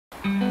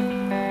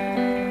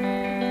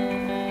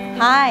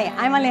Hi,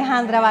 I'm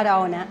Alejandra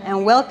Barahona,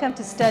 and welcome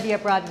to Study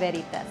Abroad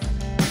Veritas.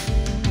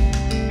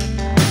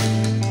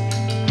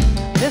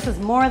 This is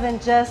more than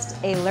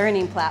just a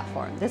learning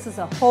platform. This is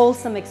a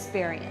wholesome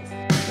experience.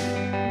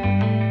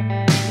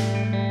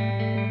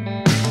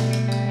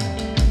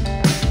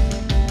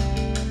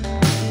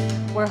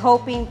 We're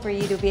hoping for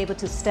you to be able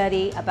to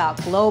study about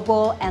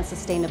global and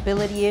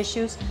sustainability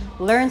issues,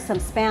 learn some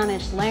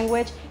Spanish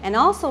language, and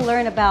also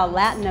learn about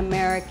Latin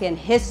American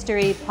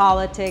history,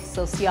 politics,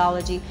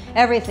 sociology,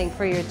 everything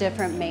for your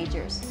different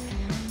majors.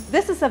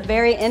 This is a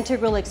very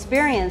integral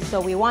experience,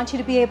 so we want you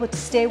to be able to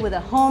stay with a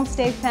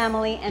homestay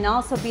family and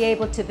also be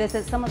able to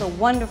visit some of the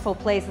wonderful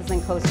places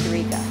in Costa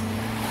Rica.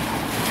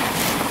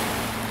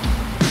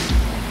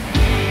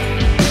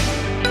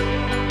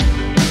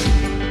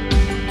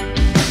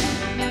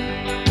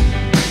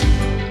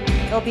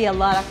 It'll be a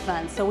lot of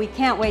fun, so we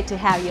can't wait to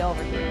have you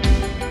over here.